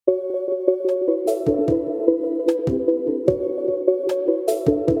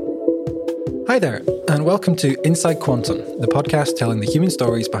Hi there, and welcome to Inside Quantum, the podcast telling the human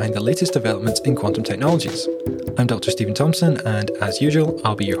stories behind the latest developments in quantum technologies. I'm Dr. Stephen Thompson, and as usual,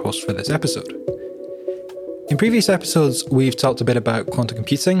 I'll be your host for this episode. In previous episodes, we've talked a bit about quantum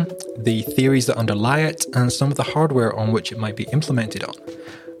computing, the theories that underlie it, and some of the hardware on which it might be implemented on.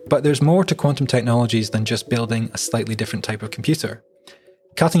 But there's more to quantum technologies than just building a slightly different type of computer.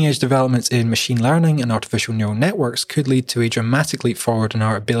 Cutting-edge developments in machine learning and artificial neural networks could lead to a dramatic leap forward in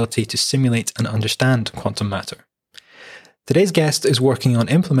our ability to simulate and understand quantum matter. Today's guest is working on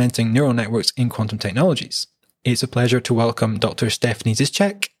implementing neural networks in quantum technologies. It's a pleasure to welcome Dr. Stefanie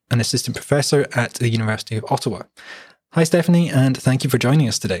Czischek, an assistant professor at the University of Ottawa. Hi, Stefanie, and thank you for joining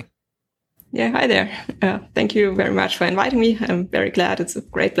us today. Yeah, hi there. Thank you very much for inviting me. I'm very glad. It's a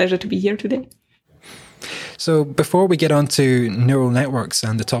great pleasure to be here today. So before we get on to neural networks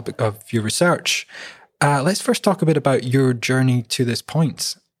and the topic of your research, let's first talk a bit about your journey to this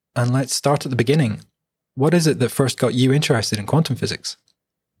point. And let's start at the beginning. What is it that first got you interested in quantum physics?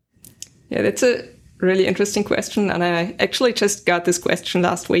 Yeah, that's a really interesting question. And I actually just got this question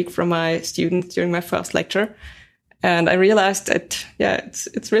last week from my students during my first lecture. And I realized that,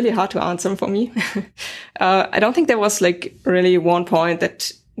 it's really hard to answer for me. I don't think there was really one point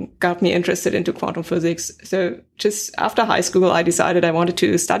that got me interested into quantum physics. So just after high school, I decided I wanted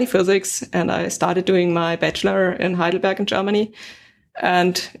to study physics, and I started doing my bachelor in Heidelberg in Germany.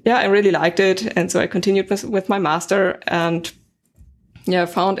 And I really liked it. And so I continued with my master, and I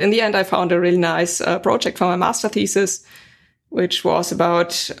found a really nice project for my master thesis, which was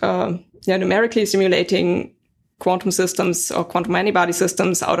about numerically simulating quantum systems or quantum antibody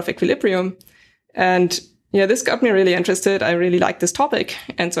systems out of equilibrium. And this got me really interested. I really liked this topic.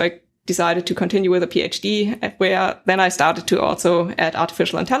 And so I decided to continue with a PhD, where then I started to also add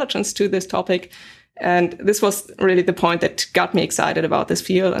artificial intelligence to this topic. And this was really the point that got me excited about this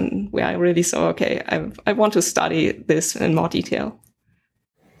field, and where I really saw, okay, I want to study this in more detail.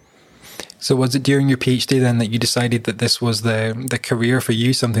 So was it during your PhD then that you decided that this was the career for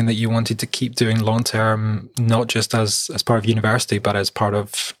you, something that you wanted to keep doing long term, not just as part of university, but as part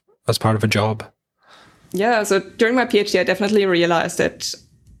of a job? Yeah, so during my PhD, I definitely realized that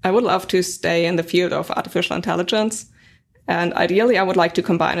I would love to stay in the field of artificial intelligence. And ideally, I would like to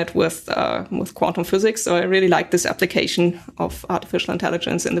combine it with quantum physics. So I really like this application of artificial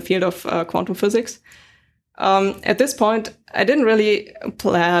intelligence in the field of quantum physics. At this point, I didn't really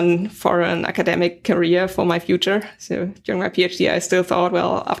plan for an academic career for my future. So during my PhD, I still thought,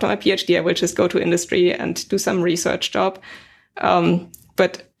 well, after my PhD, I will just go to industry and do some research job.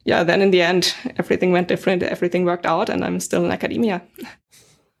 But then in the end, everything went different. Everything worked out, and I'm still in academia.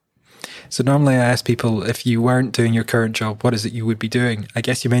 So normally I ask people, if you weren't doing your current job, what is it you would be doing? I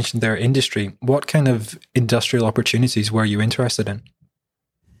guess you mentioned there industry. What kind of industrial opportunities were you interested in?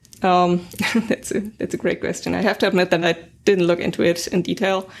 That's a great question. I have to admit that I didn't look into it in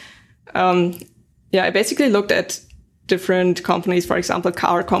detail. I basically looked at different companies, for example,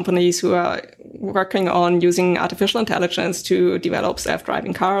 car companies who are working on using artificial intelligence to develop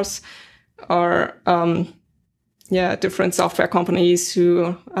self-driving cars, or different software companies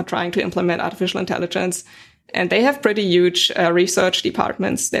who are trying to implement artificial intelligence. And they have pretty huge research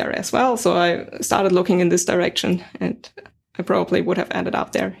departments there as well. So I started looking in this direction, and I probably would have ended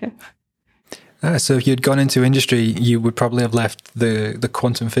up there. Yeah. So if you'd gone into industry, you would probably have left the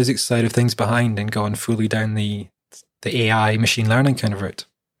quantum physics side of things behind and gone fully down the AI machine learning kind of route.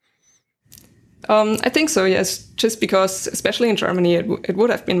 I think so, yes. Just because, especially in Germany, it would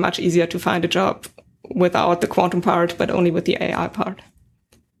have been much easier to find a job without the quantum part, but only with the AI part.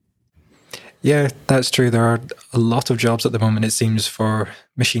 Yeah, that's true. There are a lot of jobs at the moment, it seems, for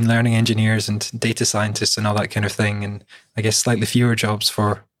machine learning engineers and data scientists and all that kind of thing. And I guess slightly fewer jobs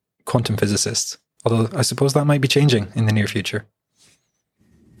for quantum physicists. Although I suppose that might be changing in the near future.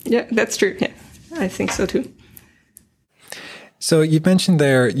 Yeah, that's true. Yeah, I think so too. So you mentioned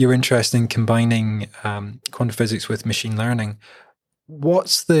there your interest in combining quantum physics with machine learning.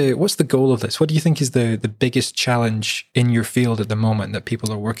 What's the goal of this? What do you think is the biggest challenge in your field at the moment that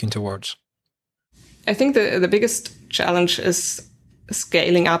people are working towards? I think the biggest challenge is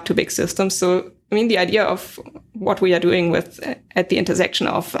scaling up to big systems. So, I mean, the idea of what we are doing at the intersection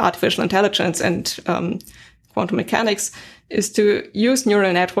of artificial intelligence and quantum mechanics is to use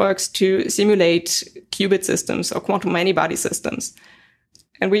neural networks to simulate qubit systems or quantum antibody systems.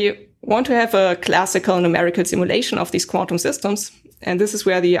 And we want to have a classical numerical simulation of these quantum systems. And this is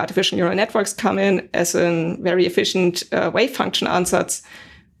where the artificial neural networks come in as a very efficient wave function ansatz,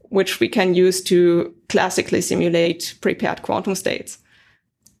 which we can use to classically simulate prepared quantum states.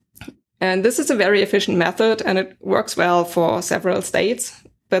 And this is a very efficient method, and it works well for several states.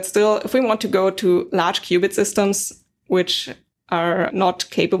 But still, if we want to go to large qubit systems, which are not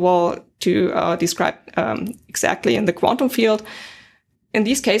capable to describe exactly in the quantum field, in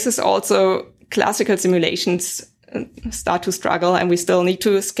these cases also classical simulations start to struggle, and we still need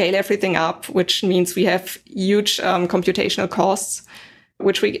to scale everything up, which means we have huge computational costs,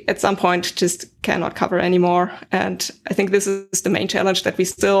 which we at some point just cannot cover anymore. And I think this is the main challenge, that we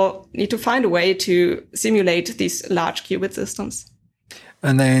still need to find a way to simulate these large qubit systems.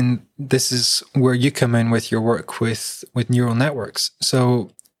 And then this is where you come in with your work with neural networks.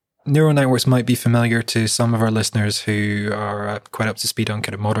 So neural networks might be familiar to some of our listeners who are quite up to speed on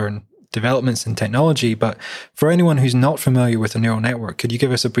kind of modern developments in technology. But for anyone who's not familiar with a neural network, could you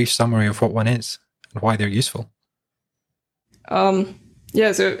give us a brief summary of what one is and why they're useful?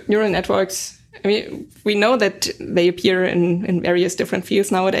 So neural networks, I mean, we know that they appear in various different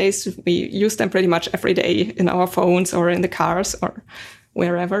fields nowadays. We use them pretty much every day in our phones or in the cars or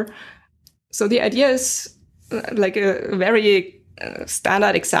wherever. So the idea is like a very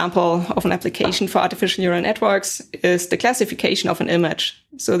standard example of an application for artificial neural networks is the classification of an image.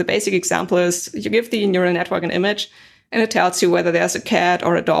 So the basic example is you give the neural network an image and it tells you whether there's a cat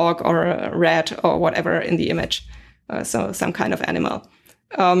or a dog or a rat or whatever in the image. So some kind of animal.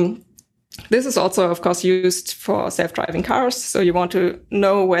 This is also, of course, used for self-driving cars. So you want to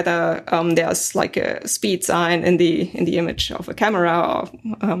know whether there's like a speed sign in the image of a camera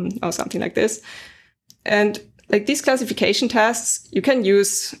or something like this. And like these classification tests, you can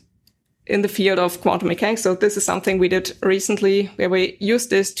use in the field of quantum mechanics. So this is something we did recently, where we used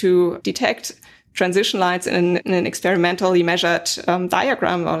this to detect transition lines in an experimentally measured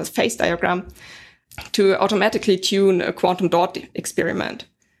diagram or a phase diagram to automatically tune a quantum dot experiment.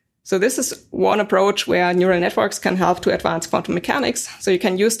 So this is one approach where neural networks can help to advance quantum mechanics. So you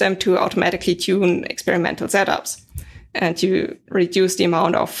can use them to automatically tune experimental setups and you reduce the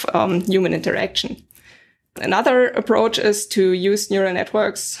amount of human interaction. Another approach is to use neural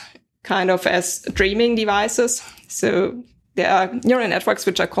networks kind of as dreaming devices. So there are neural networks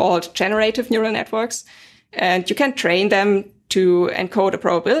which are called generative neural networks, and you can train them to encode a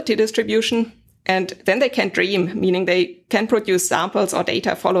probability distribution. And then they can dream, meaning they can produce samples or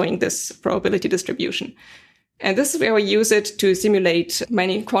data following this probability distribution. And this is where we use it to simulate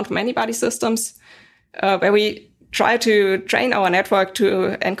many quantum many-body systems, where we try to train our network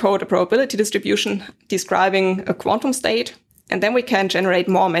to encode a probability distribution describing a quantum state. And then we can generate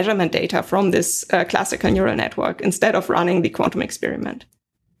more measurement data from this classical neural network instead of running the quantum experiment.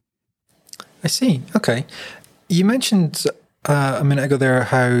 I see. Okay. You mentioned a minute ago there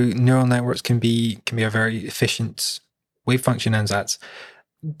how neural networks can be a very efficient wave function ansatz.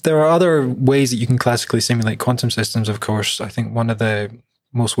 There are other ways that you can classically simulate quantum systems, of course. I think one of the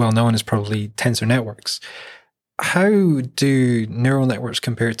most well-known is probably tensor networks. How do neural networks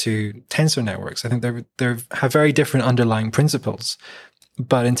compare to tensor networks? I think they have very different underlying principles.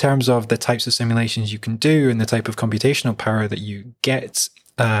 But in terms of the types of simulations you can do and the type of computational power that you get,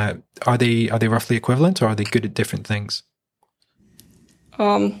 are they roughly equivalent, or are they good at different things?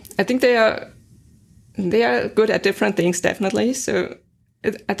 I think they are good at different things, definitely. So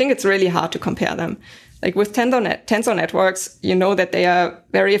I think it's really hard to compare them. Like with tensor networks, you know that they are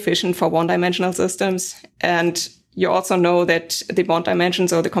very efficient for one-dimensional systems. And you also know that the bond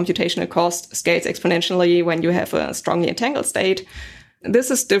dimensions or the computational cost scales exponentially when you have a strongly entangled state. This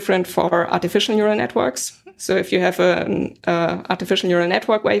is different for artificial neural networks. So if you have an artificial neural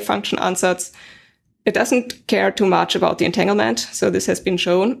network wave function ansatz, it doesn't care too much about the entanglement. So this has been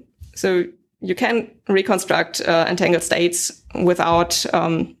shown. So you can reconstruct entangled states without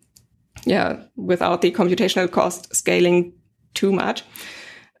the computational cost scaling too much.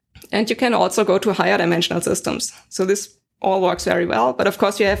 And you can also go to higher dimensional systems. So this all works very well. But of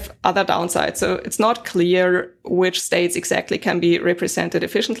course, you have other downsides. So it's not clear which states exactly can be represented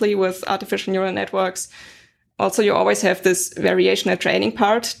efficiently with artificial neural networks. Also, you always have this variational training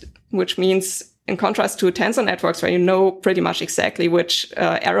part, which means in contrast to tensor networks, where you know pretty much exactly which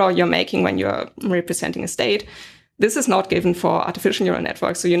error you're making when you're representing a state, this is not given for artificial neural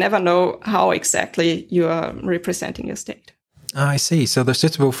networks. So you never know how exactly you are representing your state. I see. So they're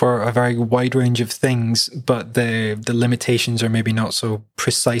suitable for a very wide range of things, but the limitations are maybe not so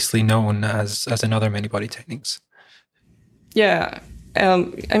precisely known as in other many-body techniques. Yeah.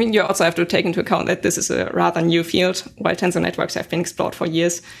 I mean, you also have to take into account that this is a rather new field, while tensor networks have been explored for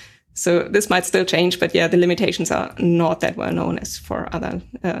years. So this might still change, but yeah, the limitations are not that well known as for other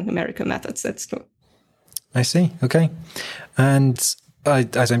numerical methods. That's true. I see. Okay. And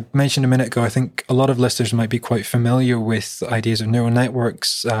as I mentioned a minute ago, I think a lot of listeners might be quite familiar with ideas of neural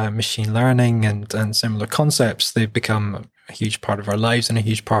networks, machine learning, and similar concepts. They've become a huge part of our lives and a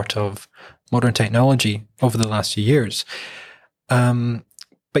huge part of modern technology over the last few years.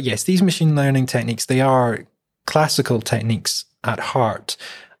 But yes, these machine learning techniques, they are classical techniques at heart.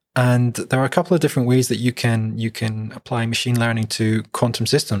 And there are a couple of different ways that you can apply machine learning to quantum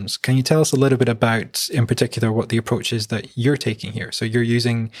systems. Can you tell us a little bit about, in particular, what the approach is that you're taking here? So you're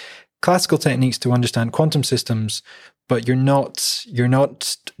using classical techniques to understand quantum systems, but you're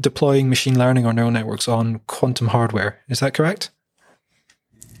not deploying machine learning or neural networks on quantum hardware. Is that correct?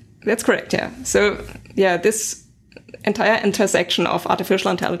 That's correct, yeah. So, yeah, this entire intersection of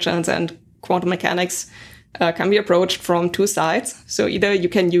artificial intelligence and quantum mechanics can be approached from two sides. So either you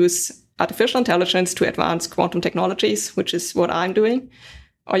can use artificial intelligence to advance quantum technologies, which is what I'm doing,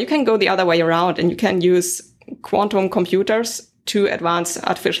 or you can go the other way around and you can use quantum computers to advance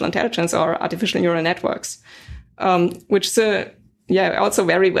artificial intelligence or artificial neural networks, which is also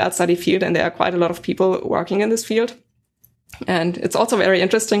very well-studied field, and there are quite a lot of people working in this field. And it's also very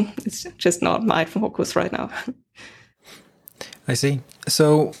interesting. It's just not my focus right now. I see.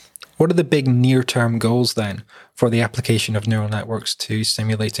 So what are the big near-term goals then for the application of neural networks to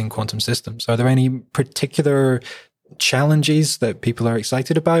simulating quantum systems? Are there any particular challenges that people are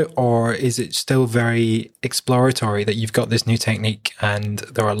excited about, or is it still very exploratory that you've got this new technique and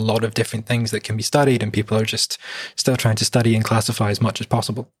there are a lot of different things that can be studied and people are just still trying to study and classify as much as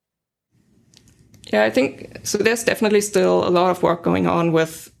possible? Yeah, I think so. There's definitely still a lot of work going on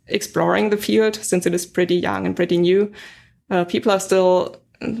with exploring the field since it is pretty young and pretty new. People are still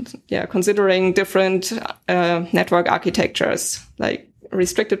considering different network architectures like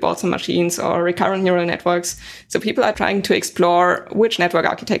restricted Boltzmann machines or recurrent neural networks. So people are trying to explore which network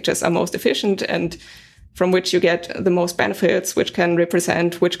architectures are most efficient and from which you get the most benefits, which can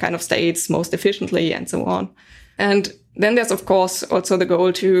represent which kind of states most efficiently, and so on. And then there's, of course, also the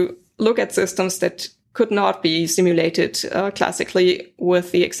goal to look at systems that could not be simulated classically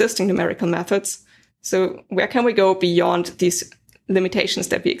with the existing numerical methods. So where can we go beyond these limitations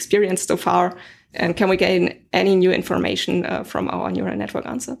that we experienced so far? And can we gain any new information from our neural network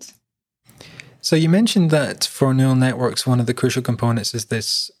answers? So you mentioned that for neural networks, one of the crucial components is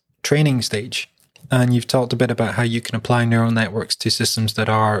this training stage. And you've talked a bit about how you can apply neural networks to systems that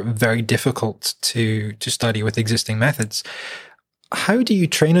are very difficult to study with existing methods. How do you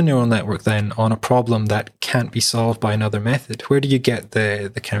train a neural network then on a problem that can't be solved by another method? Where do you get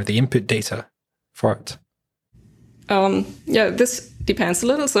the kind of the input data for it? This depends a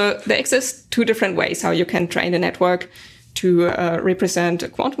little. So there exist two different ways how you can train a network to represent a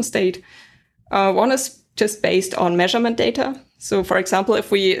quantum state. One is just based on measurement data. So for example,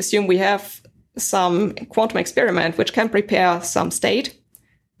 if we assume we have some quantum experiment which can prepare some state,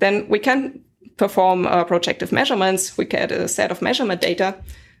 then we can perform projective measurements. We get a set of measurement data.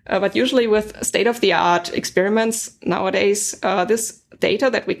 But usually with state-of-the-art experiments nowadays, this data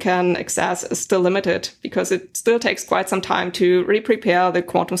that we can access is still limited because it still takes quite some time to re-prepare the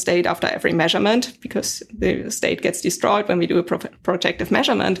quantum state after every measurement because the state gets destroyed when we do a projective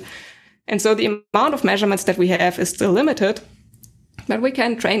measurement. And so the amount of measurements that we have is still limited, but we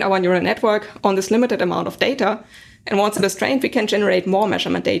can train our neural network on this limited amount of data. And once it is trained, we can generate more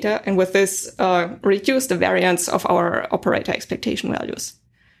measurement data. And with this, reduce the variance of our operator expectation values.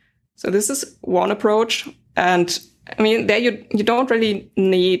 So this is one approach. And I mean, there you don't really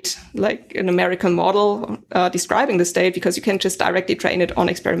need like a numerical model describing the state because you can just directly train it on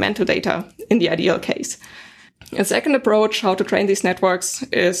experimental data in the ideal case. A second approach, how to train these networks,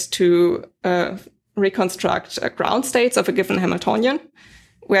 is to reconstruct ground states of a given Hamiltonian,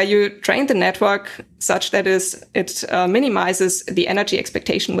 where you train the network such that it minimizes the energy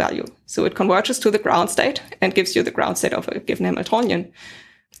expectation value. So it converges to the ground state and gives you the ground state of a given Hamiltonian.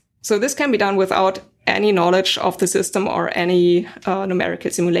 So this can be done without any knowledge of the system or any numerical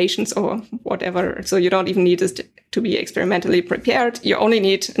simulations or whatever. So you don't even need this to be experimentally prepared. You only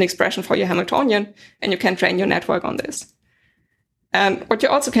need an expression for your Hamiltonian, and you can train your network on this. And what you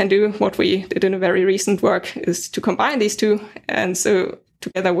also can do, what we did in a very recent work, is to combine these two. And so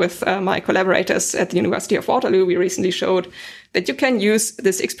together with my collaborators at the University of Waterloo, we recently showed that you can use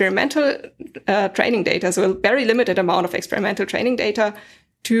this experimental training data, so a very limited amount of experimental training data,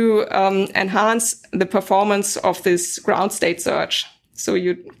 to enhance the performance of this ground state search. So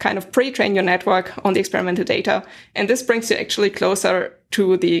you kind of pre-train your network on the experimental data, and this brings you actually closer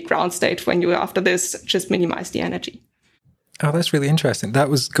to the ground state when you, after this, just minimize the energy. Oh, that's really interesting. That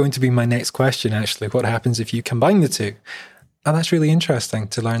was going to be my next question, actually. What happens if you combine the two? Oh, that's really interesting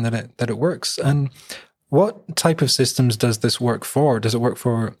to learn that it works. And what type of systems does this work for? Does it work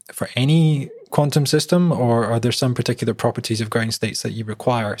for any quantum system, or are there some particular properties of ground states that you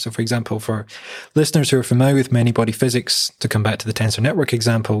require? So, for example, for listeners who are familiar with many-body physics, to come back to the tensor network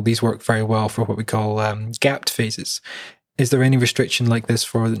example, these work very well for what we call gapped phases. Is there any restriction like this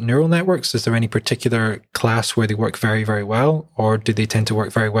for neural networks? Is there any particular class where they work very, very well, or do they tend to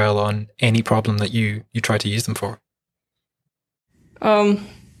work very well on any problem that you try to use them for?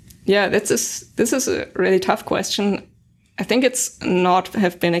 Yeah, this is a really tough question. I think it's not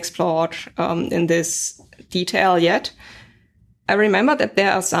have been explored in this detail yet. I remember that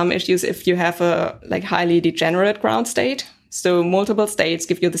there are some issues if you have a highly degenerate ground state. So multiple states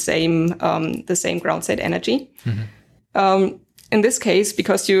give you the same ground state energy. Mm-hmm. In this case,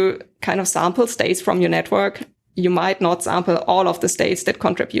 because you kind of sample states from your network, you might not sample all of the states that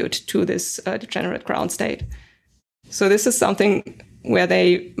contribute to this degenerate ground state. So this is something where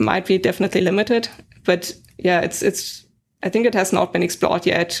they might be definitely limited. But yeah, it's I think it has not been explored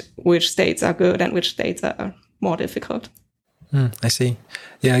yet which states are good and which states are more difficult. I see.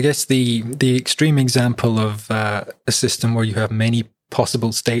 Yeah, I guess the extreme example of a system where you have many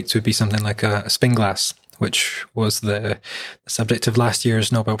possible states would be something like a spin glass, which was the subject of last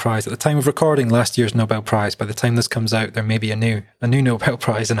year's Nobel Prize. At the time of recording, last year's Nobel Prize. By the time this comes out, there may be a new Nobel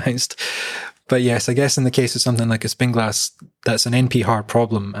Prize announced. But yes, I guess in the case of something like a spin glass, that's an NP-hard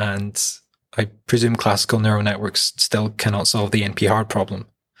problem, and I presume classical neural networks still cannot solve the NP-hard problem.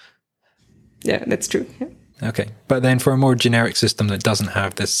 Yeah, that's true. Yeah. Okay. But then for a more generic system that doesn't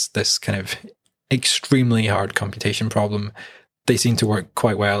have this kind of extremely hard computation problem, they seem to work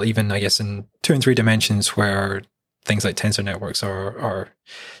quite well, even, I guess, in 2 and 3 dimensions where things like tensor networks are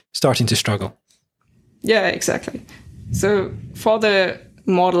starting to struggle. Yeah, exactly. So for the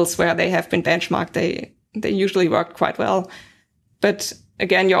models where they have been benchmarked, they usually work quite well. But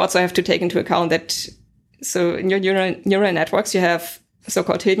again, you also have to take into account that, so in your neural networks, you have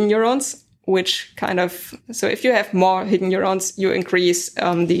so-called hidden neurons, which so if you have more hidden neurons, you increase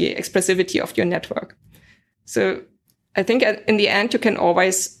the expressivity of your network. So I think in the end, you can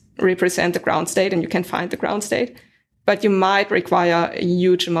always represent the ground state and you can find the ground state, but you might require a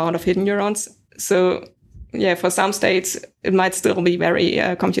huge amount of hidden neurons. So yeah, for some states, it might still be very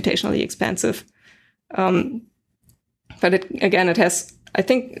computationally expensive. But it has, I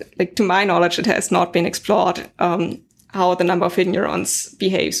think, to my knowledge, it has not been explored how the number of hidden neurons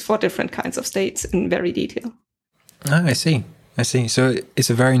behaves for different kinds of states in very detail. Ah, I see. So it's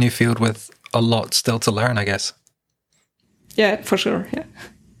a very new field with a lot still to learn, I guess. Yeah, for sure. Yeah.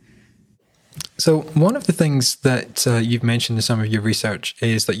 So one of the things that you've mentioned in some of your research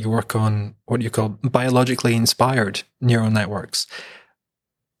is that you work on what you call biologically inspired neural networks.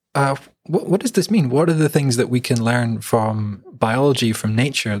 What does this mean? What are the things that we can learn from biology, from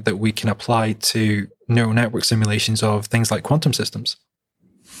nature, that we can apply to neural network simulations of things like quantum systems?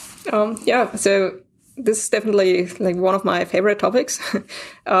 Yeah, so this is definitely one of my favorite topics.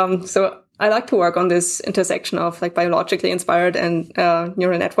 So I like to work on this intersection of biologically inspired and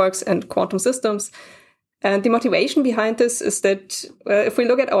neural networks and quantum systems. And the motivation behind this is that if we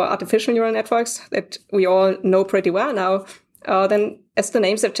look at our artificial neural networks that we all know pretty well now, then as the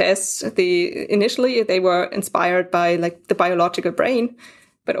name suggests, initially they were inspired by the biological brain,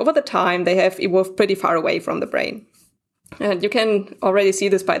 but over the time they have evolved pretty far away from the brain. And you can already see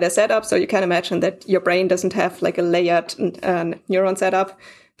this by their setup. So you can imagine that your brain doesn't have a layered neuron setup,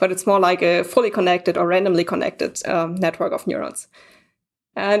 but it's more like a fully connected or randomly connected network of neurons.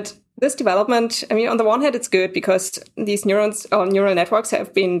 And this development, I mean, on the one hand, it's good because these neurons or neural networks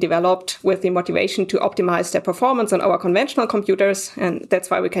have been developed with the motivation to optimize their performance on our conventional computers, and that's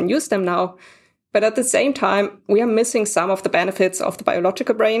why we can use them now. But at the same time, we are missing some of the benefits of the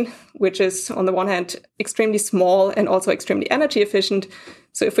biological brain, which is, on the one hand, extremely small and also extremely energy efficient.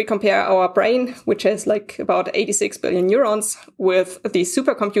 So if we compare our brain, which has about 86 billion neurons, with the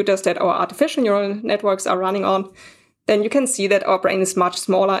supercomputers that our artificial neural networks are running on, then you can see that our brain is much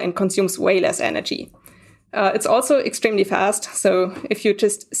smaller and consumes way less energy. It's also extremely fast. So if you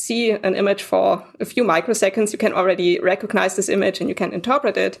just see an image for a few microseconds, you can already recognize this image and you can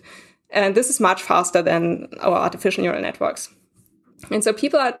interpret it. And this is much faster than our artificial neural networks. And so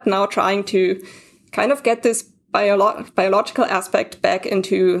people are now trying to kind of get this biological aspect back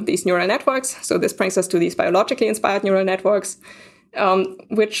into these neural networks. So this brings us to these biologically inspired neural networks,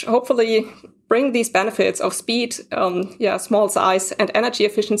 which hopefully bring these benefits of speed, small size, and energy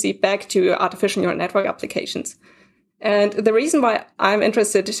efficiency back to artificial neural network applications. And the reason why I'm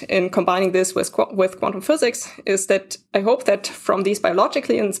interested in combining this with quantum physics is that I hope that from these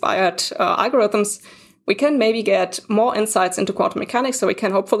biologically inspired algorithms, we can maybe get more insights into quantum mechanics, so we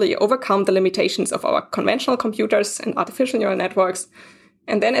can hopefully overcome the limitations of our conventional computers and artificial neural networks.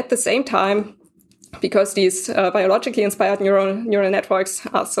 And then at the same time, because these biologically inspired neural networks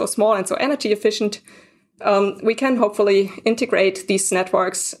are so small and so energy efficient, we can hopefully integrate these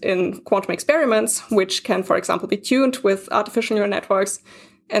networks in quantum experiments, which can, for example, be tuned with artificial neural networks.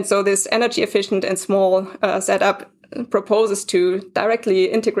 And so this energy efficient and small setup proposes to directly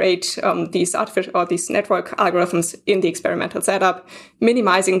integrate these network algorithms in the experimental setup,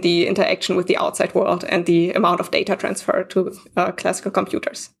 minimizing the interaction with the outside world and the amount of data transfer to classical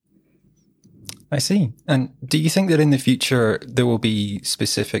computers. I see. And do you think that in the future there will be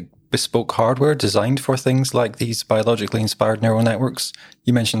specific bespoke hardware designed for things like these biologically inspired neural networks?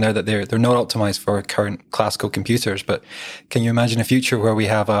 You mentioned there that they're not optimized for current classical computers, but can you imagine a future where we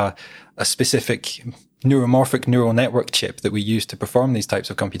have a specific neuromorphic neural network chip that we use to perform these types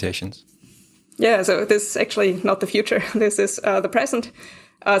of computations? Yeah, so this is actually not the future. This is the present.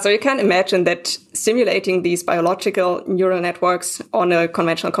 So you can imagine that simulating these biological neural networks on a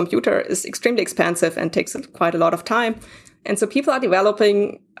conventional computer is extremely expensive and takes quite a lot of time. And so people are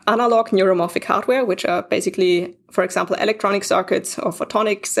developing analog neuromorphic hardware, which are basically, for example, electronic circuits or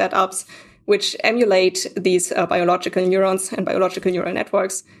photonic setups, which emulate these biological neurons and biological neural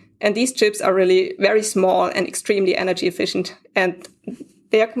networks. And these chips are really very small and extremely energy efficient. And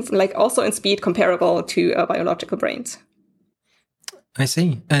they are also in speed comparable to biological brains. I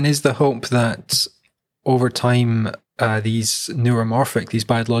see. And is the hope that over time, these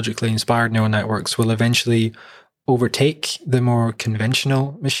biologically inspired neural networks will eventually overtake the more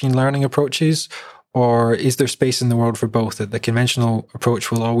conventional machine learning approaches? Or is there space in the world for both, that the conventional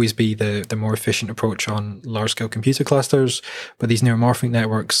approach will always be the more efficient approach on large-scale computer clusters, but these neuromorphic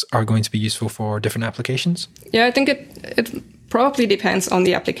networks are going to be useful for different applications? Yeah, I think it probably depends on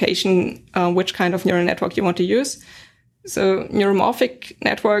the application, which kind of neural network you want to use. So neuromorphic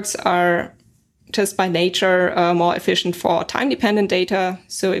networks are just by nature more efficient for time-dependent data.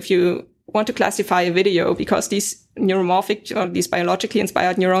 So if you want to classify a video, because these neuromorphic or these biologically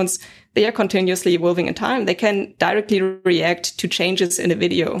inspired neurons, they are continuously evolving in time. They can directly react to changes in a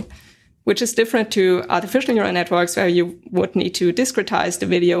video, which is different to artificial neural networks where you would need to discretize the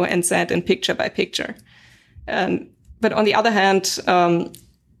video and send in picture by picture. But on the other hand,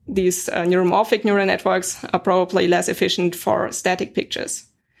 these neuromorphic neural networks are probably less efficient for static pictures.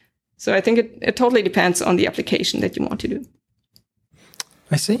 So I think it totally depends on the application that you want to do.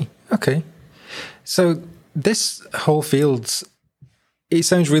 I see. Okay. So this whole field, it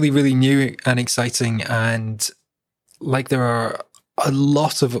sounds really, really new and exciting, and like there are a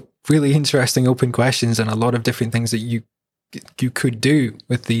lot of really interesting open questions and a lot of different things that you could do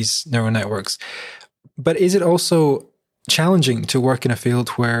with these neural networks. But is it also challenging to work in a field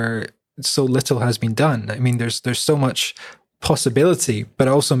where so little has been done? I mean, there's so much possibility, but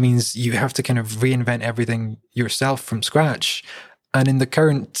it also means you have to kind of reinvent everything yourself from scratch. And in the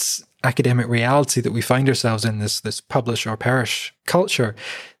current academic reality that we find ourselves in, this publish or perish culture,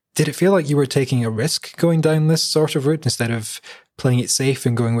 did it feel like you were taking a risk going down this sort of route instead of playing it safe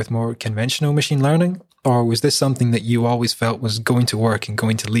and going with more conventional machine learning? Or was this something that you always felt was going to work and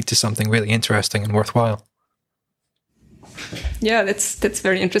going to lead to something really interesting and worthwhile? Yeah, that's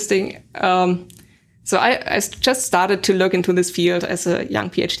very interesting. So I just started to look into this field as a young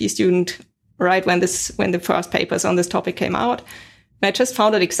PhD student, right when the first papers on this topic came out. And I just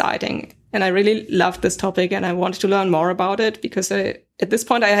found it exciting. And I really loved this topic and I wanted to learn more about it because at this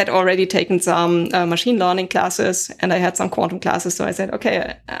point I had already taken some machine learning classes and I had some quantum classes. So I said,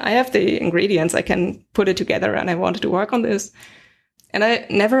 okay, I have the ingredients. I can put it together and I wanted to work on this. And I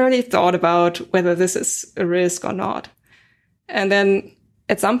never really thought about whether this is a risk or not. And then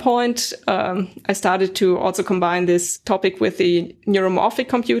at some point, I started to also combine this topic with the neuromorphic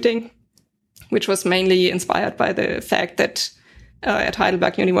computing, which was mainly inspired by the fact that at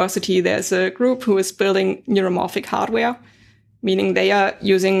Heidelberg University, there's a group who is building neuromorphic hardware, meaning they are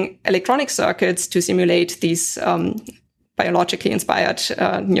using electronic circuits to simulate these biologically inspired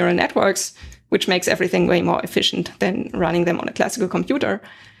neural networks, which makes everything way more efficient than running them on a classical computer.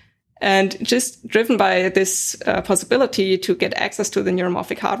 And just driven by this possibility to get access to the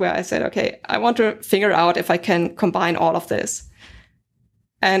neuromorphic hardware, I said, okay, I want to figure out if I can combine all of this.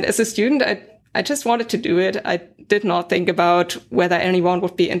 And as a student, I just wanted to do it. I did not think about whether anyone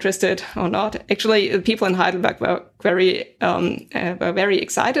would be interested or not. Actually, the people in Heidelberg were very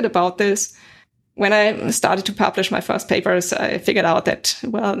excited about this. When I started to publish my first papers, I figured out that,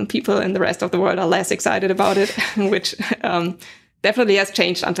 well, people in the rest of the world are less excited about it, which definitely has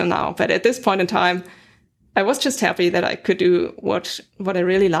changed until now. But at this point in time, I was just happy that I could do what I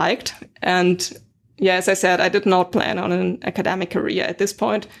really liked. And yeah, as I said, I did not plan on an academic career at this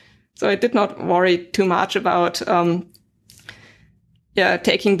point. So I did not worry too much about,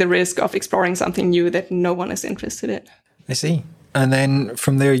 taking the risk of exploring something new that no one is interested in. I see. And then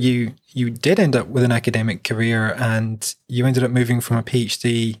from there, you did end up with an academic career, and you ended up moving from a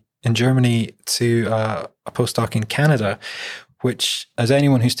PhD in Germany to a postdoc in Canada, which, as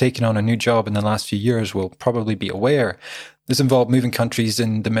anyone who's taken on a new job in the last few years will probably be aware, this involved moving countries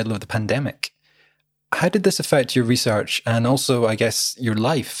in the middle of the pandemic. How did this affect your research and also, I guess, your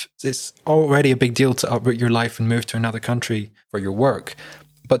life? It's already a big deal to uproot your life and move to another country for your work.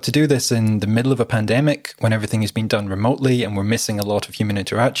 But to do this in the middle of a pandemic, when everything is being done remotely and we're missing a lot of human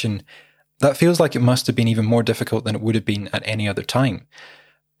interaction, that feels like it must have been even more difficult than it would have been at any other time.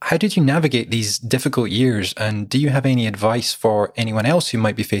 How did you navigate these difficult years, and do you have any advice for anyone else who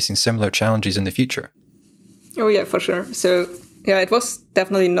might be facing similar challenges in the future? Oh yeah, for sure. So yeah, it was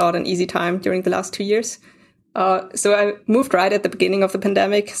definitely not an easy time during the last 2 years. So I moved right at the beginning of the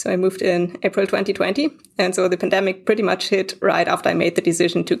pandemic. So I moved in April 2020. And so the pandemic pretty much hit right after I made the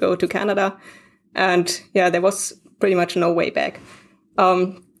decision to go to Canada. And yeah, there was pretty much no way back.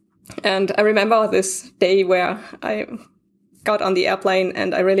 And I remember this day where I got on the airplane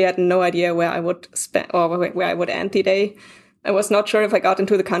and I really had no idea where I would spend or where I would end the day. I was not sure if I got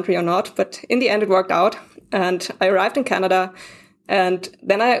into the country or not, but in the end it worked out. And I arrived in Canada. And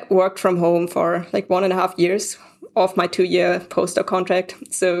then I worked from home for like 1.5 years of my 2-year postdoc contract.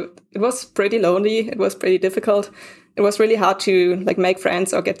 So it was pretty lonely. It was pretty difficult. It was really hard to like make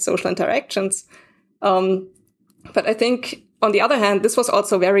friends or get social interactions. But I think on the other hand, this was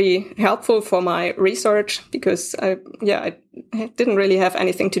also very helpful for my research because I didn't really have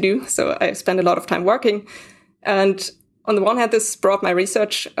anything to do. So I spent a lot of time working. And on the one hand, this brought my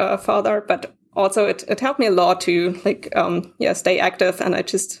research further, but also, it helped me a lot to stay active, and I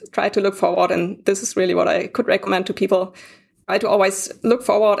just try to look forward. And this is really what I could recommend to people. Try to always look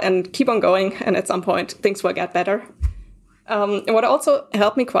forward and keep on going. And at some point, things will get better. And what also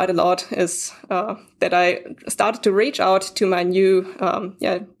helped me quite a lot is that I started to reach out to my new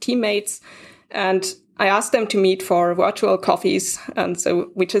teammates, and I asked them to meet for virtual coffees. And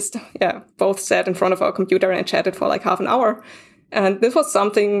so we just both sat in front of our computer and chatted for like half an hour. And this was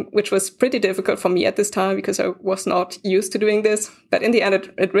something which was pretty difficult for me at this time because I was not used to doing this. But in the end,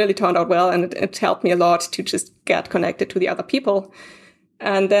 it really turned out well, and it helped me a lot to just get connected to the other people.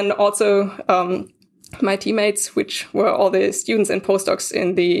 And then also my teammates, which were all the students and postdocs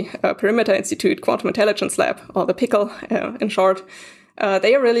in the Perimeter Institute Quantum Intelligence Lab, or the PICL in short,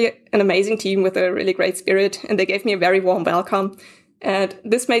 they are really an amazing team with a really great spirit, and they gave me a very warm welcome. And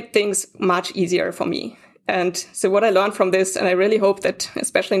this made things much easier for me. And so what I learned from this, and I really hope that,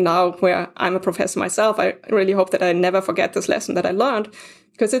 especially now where I'm a professor myself, I really hope that I never forget this lesson that I learned,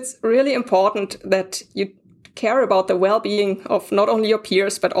 because it's really important that you care about the well-being of not only your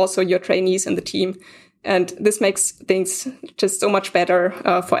peers, but also your trainees in the team. And this makes things just so much better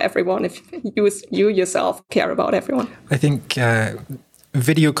for everyone if you yourself care about everyone. I think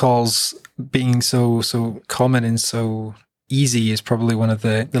video calls being so common and so easy is probably one of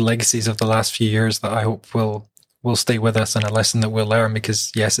the legacies of the last few years that I hope will stay with us, and a lesson that we'll learn,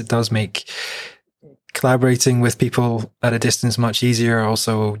 because yes, it does make collaborating with people at a distance much easier.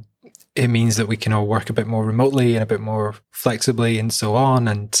 Also, it means that we can all work a bit more remotely and a bit more flexibly and so on.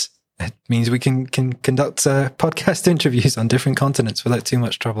 And it means we can conduct podcast interviews on different continents without too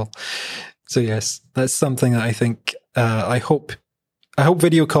much trouble. So yes, that's something that I think, I hope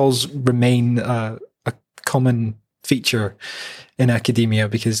video calls remain a common feature in academia,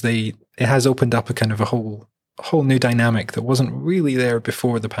 because it has opened up a kind of a whole new dynamic that wasn't really there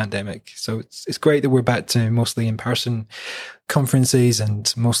before the pandemic. So it's great that we're back to mostly in-person conferences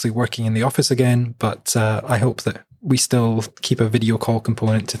and mostly working in the office again. But I hope that we still keep a video call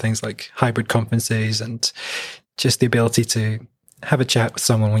component to things like hybrid conferences, and just the ability to have a chat with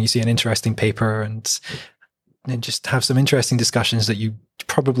someone when you see an interesting paper, and just have some interesting discussions that you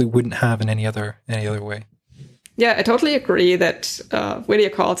probably wouldn't have in any other way. Yeah, I totally agree that video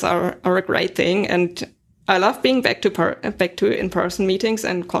calls are a great thing, and I love being back to in-person meetings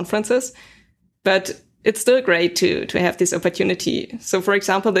and conferences. But it's still great to have this opportunity. So, for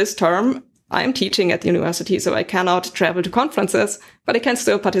example, this term I'm teaching at the university, so I cannot travel to conferences, but I can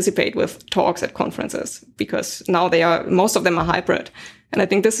still participate with talks at conferences, because now most of them are hybrid, and I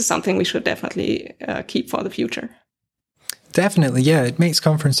think this is something we should definitely keep for the future. Definitely, yeah. It makes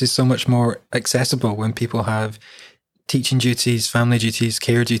conferences so much more accessible when people have teaching duties, family duties,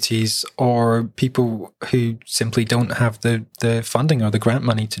 care duties, or people who simply don't have the funding or the grant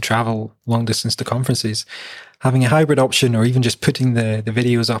money to travel long distance to conferences, having a hybrid option or even just putting the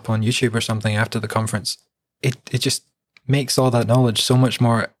videos up on YouTube or something after the conference, it just makes all that knowledge so much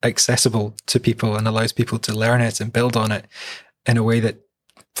more accessible to people and allows people to learn it and build on it in a way that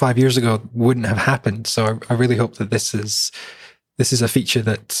 5 years ago wouldn't have happened. So I really hope that this is a feature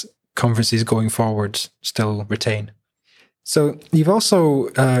that conferences going forward still retain. So you've also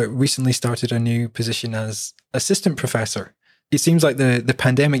recently started a new position as assistant professor. It seems like the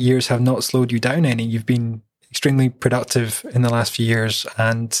pandemic years have not slowed you down any. You've been extremely productive in the last few years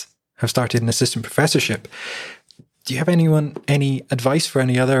and have started an assistant professorship. Do you have any advice for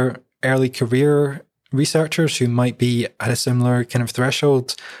any other early career researchers who might be at a similar kind of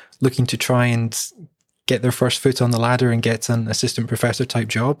threshold, looking to try and get their first foot on the ladder and get an assistant professor type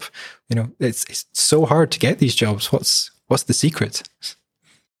job? You know, it's so hard to get these jobs. What's the secret?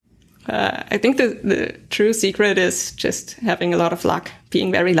 I think the true secret is just having a lot of luck,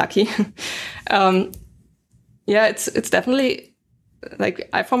 being very lucky. It's definitely, like,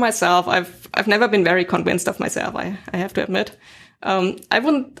 for myself, I've never been very convinced of myself, I have to admit. I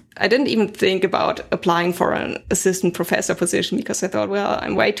didn't even think about applying for an assistant professor position because I thought, well,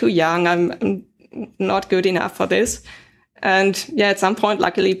 I'm way too young. I'm not good enough for this. And at some point,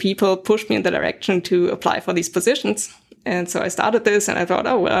 luckily, people pushed me in the direction to apply for these positions. And so I started this and I thought,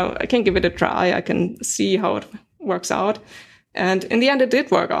 oh, well, I can give it a try. I can see how it works out. And in the end, it did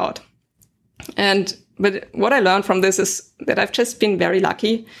work out. But what I learned from this is that I've just been very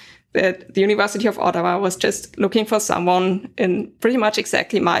lucky that the University of Ottawa was just looking for someone in pretty much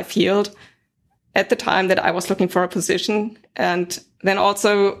exactly my field at the time that I was looking for a position. And then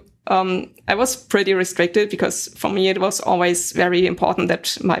also, I was pretty restricted because for me, it was always very important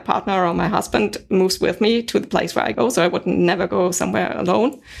that my partner or my husband moves with me to the place where I go. So I would never go somewhere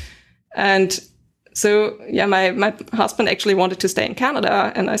alone. And so, my husband actually wanted to stay in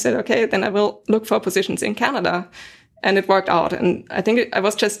Canada. And I said, okay, then I will look for positions in Canada. And it worked out. And I think I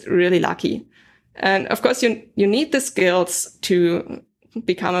was just really lucky. And of course, you need the skills to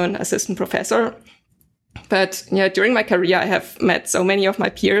become an assistant professor. But during my career, I have met so many of my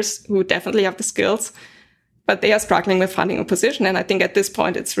peers who definitely have the skills, but they are struggling with finding a position. And I think at this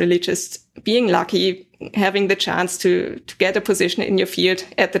point, it's really just being lucky, having the chance to get a position in your field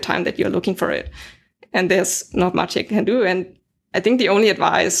at the time that you're looking for it. And there's not much I can do. And I think the only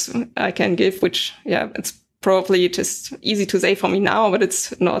advice I can give, which, it's probably just easy to say for me now, but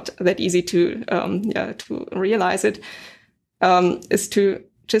it's not that easy to realize it, is to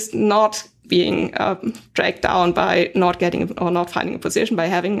just not being dragged down by not getting or not finding a position, by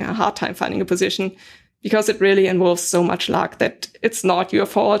having a hard time finding a position, because it really involves so much luck that it's not your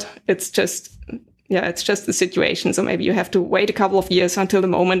fault. It's just the situation. So maybe you have to wait a couple of years until the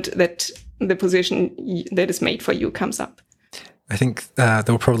moment that the position that is made for you comes up. I think there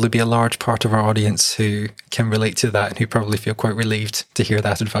will probably be a large part of our audience who can relate to that and who probably feel quite relieved to hear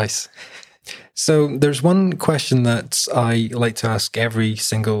that advice. So there's one question that I like to ask every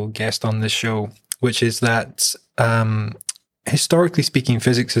single guest on this show, which is that historically speaking,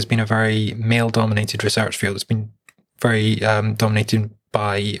 physics has been a very male-dominated research field. It's been very dominated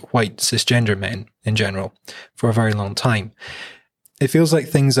by white cisgender men in general for a very long time. It feels like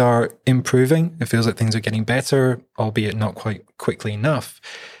things are improving. It feels like things are getting better, albeit not quite quickly enough.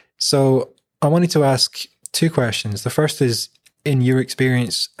 So I wanted to ask two questions. The first is, in your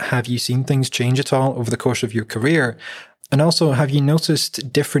experience, have you seen things change at all over the course of your career? And also, have you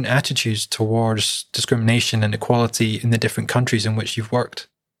noticed different attitudes towards discrimination and equality in the different countries in which you've worked?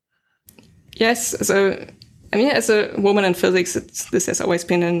 Yes. So, I mean, as a woman in physics, this has always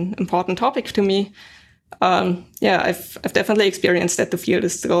been an important topic to me. I've definitely experienced that the field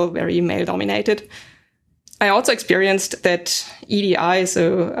is still very male-dominated. I also experienced that EDI,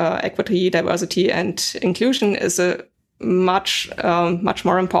 so equity, diversity, and inclusion, is a much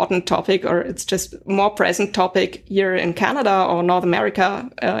more important topic, or it's just more present topic here in Canada or North America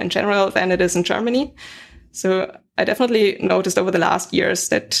in general than it is in Germany. So I definitely noticed over the last years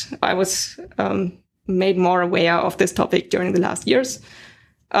that I was made more aware of this topic during the last years.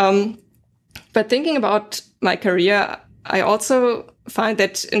 But thinking about my career, I also find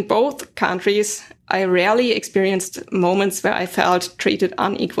that in both countries, I rarely experienced moments where I felt treated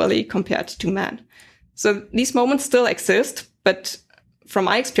unequally compared to men. So these moments still exist, but from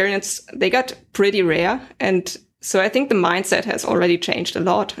my experience, they got pretty rare. And so I think the mindset has already changed a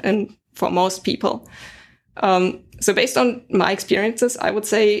lot, and for most people. So based on my experiences, I would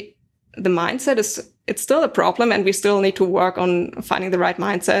say the mindset is it's still a problem, and we still need to work on finding the right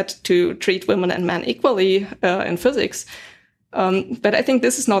mindset to treat women and men equally in physics. But I think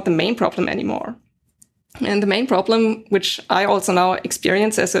this is not the main problem anymore. And the main problem, which I also now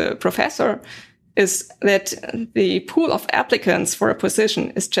experience as a professor, is that the pool of applicants for a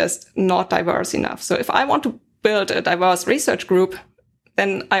position is just not diverse enough. So if I want to build a diverse research group,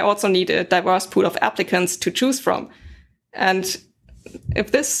 then I also need a diverse pool of applicants to choose from. And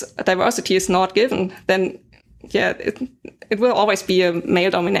if this diversity is not given, then it will always be a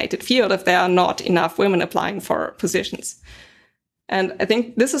male-dominated field if there are not enough women applying for positions. And I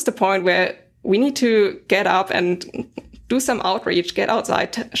think this is the point where we need to get up and do some outreach, get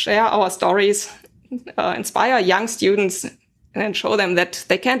outside, share our stories, inspire young students, and show them that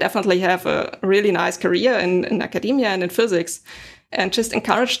they can definitely have a really nice career in academia and in physics, and just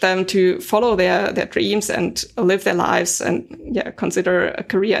encourage them to follow their dreams and live their lives and consider a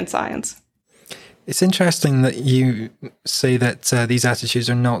career in science. It's interesting that you say that these attitudes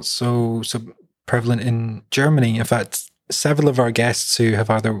are not so prevalent in Germany. In fact, several of our guests who have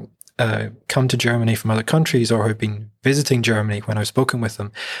either come to Germany from other countries or have been visiting Germany when I've spoken with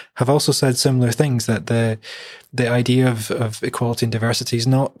them have also said similar things, that the idea of equality and diversity is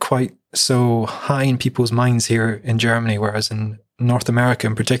not quite so high in people's minds here in Germany, whereas in North America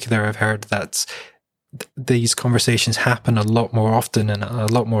in particular, I've heard that these conversations happen a lot more often and a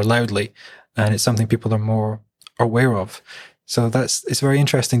lot more loudly, and it's something people are more aware of. So it's very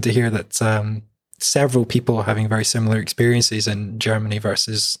interesting to hear that several people are having very similar experiences in Germany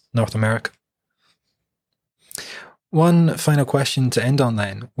versus North America. One final question to end on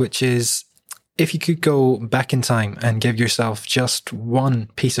then, which is, if you could go back in time and give yourself just one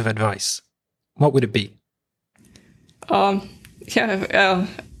piece of advice, what would it be? I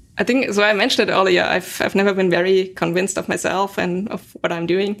think, so I mentioned it earlier, I've never been very convinced of myself and of what I'm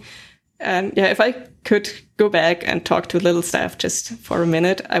doing. And if I could go back and talk to little Steph just for a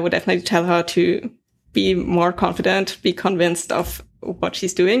minute, I would definitely tell her to be more confident, be convinced of what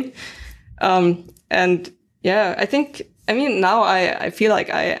she's doing. Now I feel like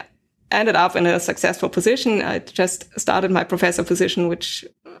I ended up in a successful position. I just started my professor position, which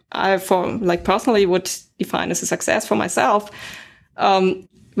I personally would define as a success for myself.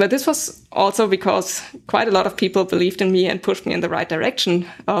 But this was also because quite a lot of people believed in me and pushed me in the right direction.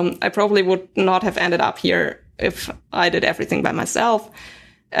 I probably would not have ended up here if I did everything by myself.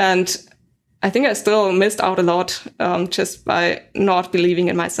 And I think I still missed out a lot just by not believing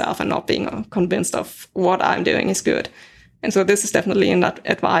in myself and not being convinced of what I'm doing is good. And so this is definitely an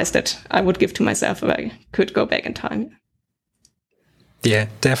advice that I would give to myself if I could go back in time. Yeah,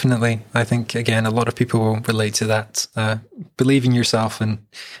 definitely. I think, again, a lot of people will relate to that. Believe in yourself and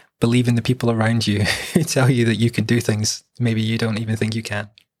believe in the people around you who tell you that you can do things maybe you don't even think you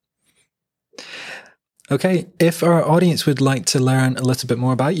can. Okay, if our audience would like to learn a little bit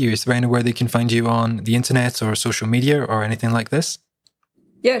more about you, is there anywhere they can find you on the internet or social media or anything like this?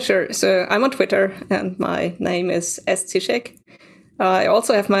 Yeah, sure. So I'm on Twitter and my name is Czischek. I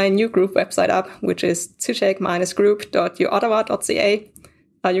also have my new group website up, which is czischek-group.uottawa.ca.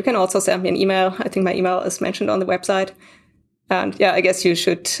 You can also send me an email. I think my email is mentioned on the website. And I guess you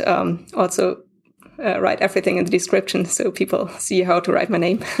should also write everything in the description so people see how to write my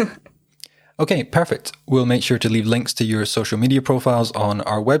name. Okay, perfect. We'll make sure to leave links to your social media profiles on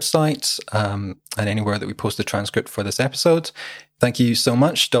our website and anywhere that we post the transcript for this episode. Thank you so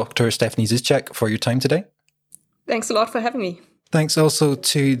much, Dr. Stefanie Czischek, for your time today. Thanks a lot for having me. Thanks also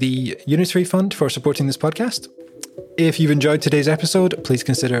to the Unitary Fund for supporting this podcast. If you've enjoyed today's episode, please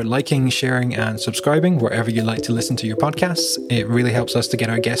consider liking, sharing, and subscribing wherever you like to listen to your podcasts. It really helps us to get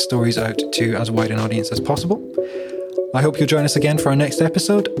our guest stories out to as wide an audience as possible. I hope you'll join us again for our next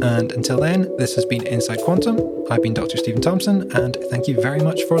episode. And until then, this has been Inside Quantum. I've been Dr. Stephen Thompson, and thank you very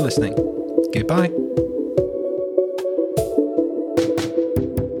much for listening. Goodbye.